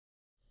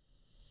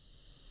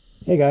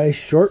Hey guys,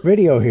 short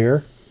video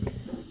here.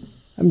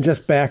 I'm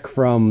just back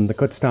from the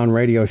Kutztown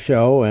radio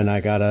show and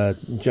I got a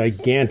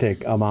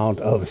gigantic amount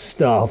of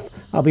stuff.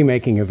 I'll be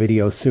making a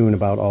video soon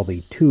about all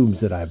the tubes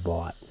that I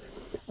bought.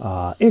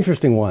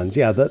 Interesting ones.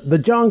 Yeah, the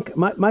junk,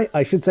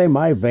 I should say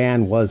my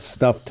van was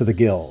stuffed to the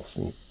gills.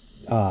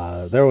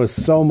 There was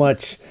so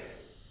much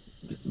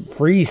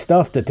free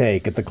stuff to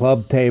take at the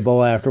club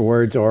table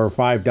afterwards, or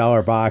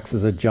 $5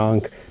 boxes of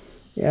junk.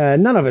 Yeah,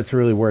 none of it's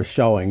really worth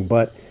showing,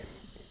 but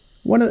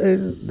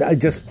I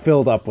just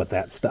filled up with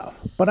that stuff.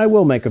 But I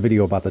will make a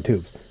video about the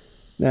tubes.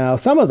 Now,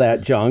 some of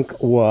that junk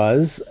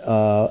was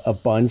a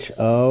bunch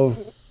of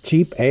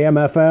cheap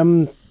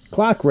AM/FM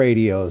clock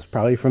radios,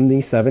 probably from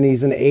the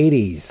 70s and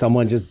 80s.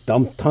 Someone just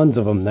dumped tons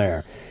of them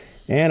there,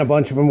 and a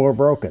bunch of them were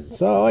broken.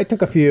 So I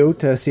took a few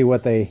to see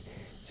what they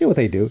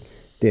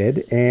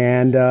did,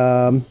 and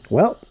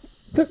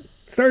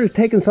started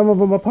taking some of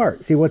them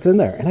apart, see what's in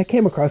there, and I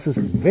came across this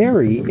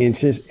very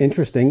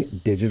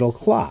interesting digital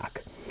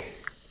clock.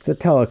 It's a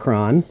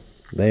Telechron.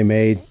 They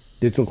made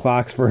digital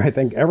clocks for, I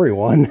think,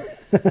 everyone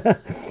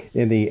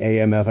in the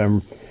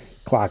AM/FM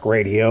clock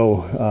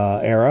radio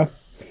era.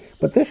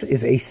 But this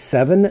is a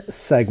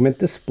 7-segment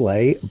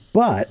display,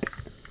 but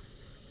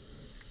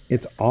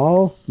it's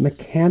all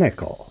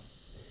mechanical.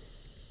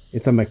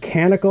 It's a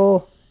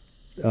mechanical,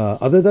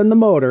 other than the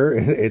motor,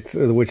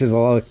 which is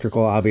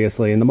electrical,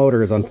 obviously, and the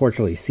motor is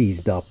unfortunately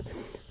seized up.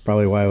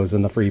 Probably why I was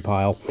in the free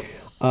pile.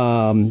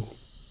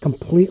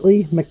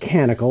 Completely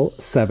mechanical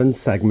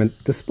 7-segment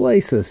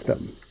display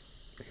system.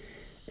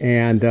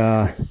 And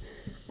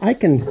I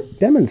can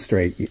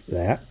demonstrate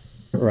that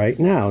right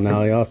now.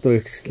 Now you'll have to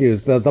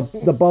excuse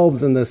the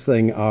bulbs in this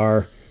thing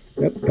are,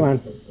 yep, come on,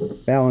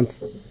 balance.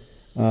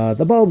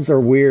 The bulbs are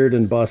weird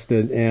and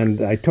busted,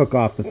 and I took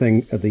off the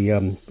thing,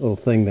 little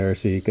thing there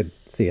so you could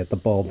see it. The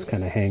bulbs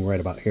kind of hang right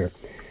about here.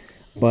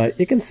 But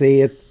you can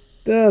see it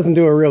doesn't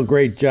do a real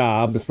great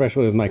job,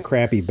 especially with my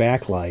crappy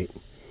backlight.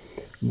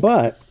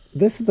 But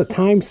this is the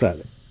time set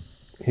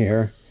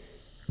here,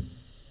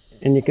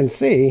 and you can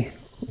see,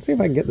 let's see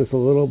if I can get this a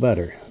little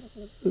better.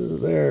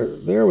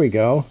 There we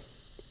go.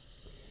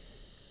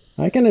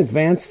 I can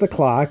advance the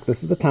clock.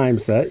 This is the time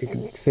set. You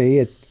can see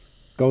it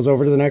goes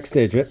over to the next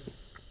digit.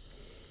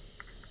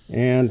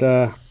 And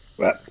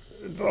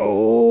it's a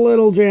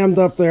little jammed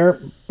up there,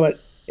 but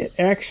it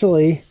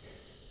actually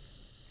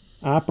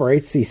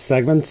operates the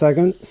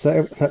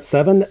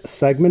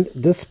 7-segment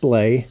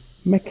display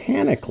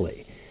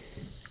mechanically.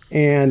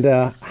 And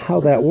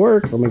how that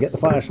works, let me get the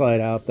flashlight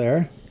out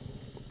there.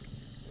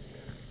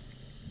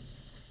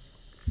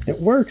 It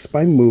works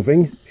by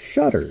moving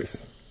shutters.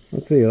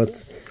 Let's see,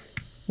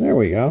 there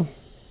we go.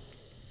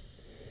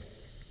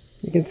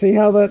 You can see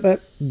how that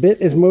bit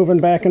is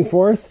moving back and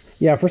forth.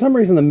 Yeah, for some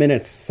reason the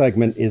minutes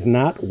segment is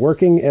not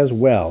working as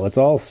well. It's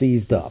all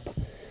seized up.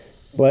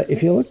 But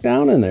if you look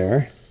down in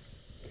there,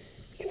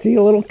 you can see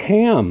a little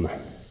cam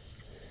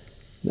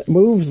that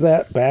moves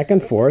that back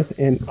and forth,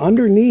 and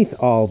underneath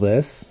all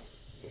this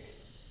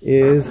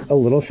is a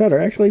little shutter.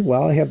 Actually,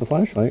 while I have the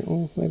flashlight,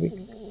 maybe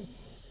you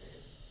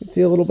can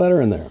see a little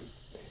better in there.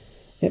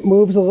 It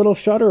moves a little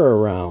shutter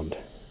around,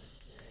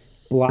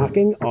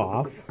 blocking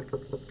off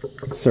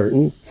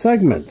certain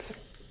segments.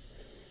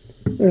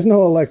 There's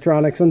no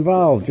electronics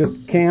involved,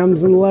 just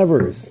cams and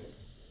levers.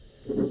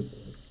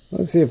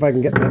 Let's see if I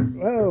can get that.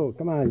 Whoa,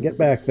 come on, get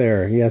back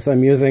there. Yes,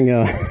 I'm using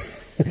an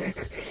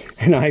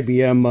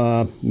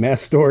IBM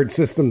mass storage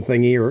system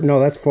thingy, or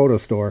no, that's Photo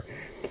Store.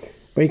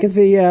 But you can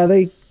see, yeah,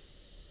 they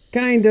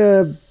kind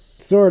of,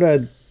 sort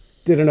of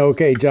did an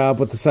okay job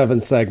with the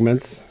 7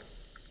 segments.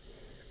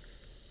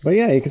 But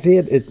yeah, you can see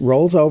it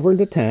rolls over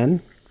into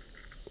 10,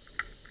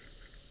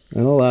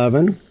 and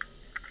 11,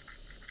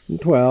 and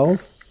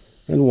 12,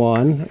 and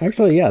 1.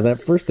 Actually, yeah,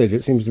 that first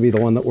digit seems to be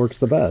the one that works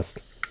the best.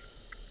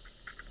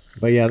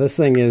 But yeah, this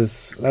thing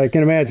is, I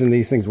can imagine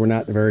these things were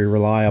not very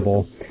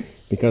reliable,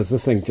 because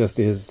this thing just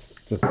is,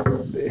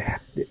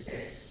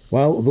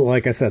 well,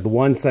 like I said, the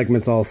one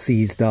segment's all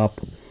seized up.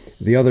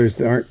 The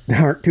others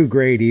aren't too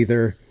great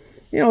either.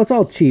 You know, it's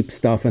all cheap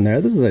stuff in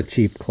there. This is a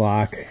cheap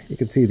clock. You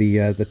can see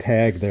the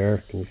tag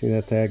there. Can you see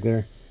that tag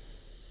there?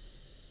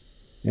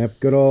 Yep,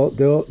 good old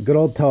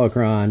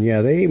Telechron.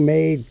 Yeah, they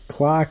made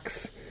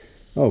clocks,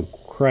 oh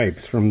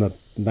cripes, from the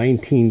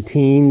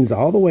 19-teens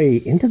all the way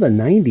into the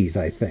 90s,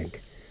 I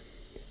think.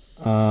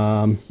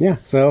 Yeah,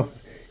 so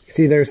you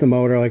see there's the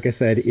motor. Like I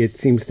said, it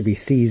seems to be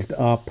seized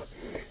up.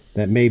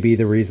 That may be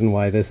the reason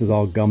why this is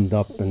all gummed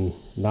up and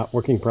not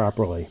working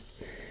properly.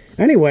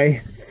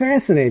 Anyway,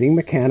 fascinating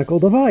mechanical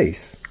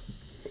device.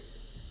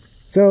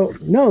 So,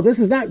 no, this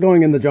is not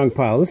going in the junk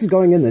pile. This is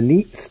going in the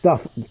neat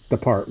stuff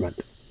department.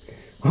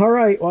 All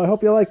right, well, I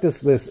hope you like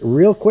this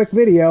real quick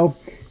video.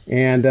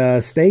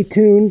 And stay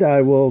tuned.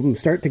 I will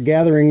start to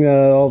gathering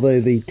all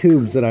the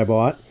tubes that I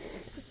bought.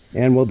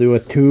 And we'll do a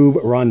tube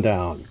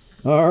rundown.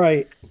 All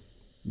right,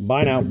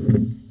 bye now.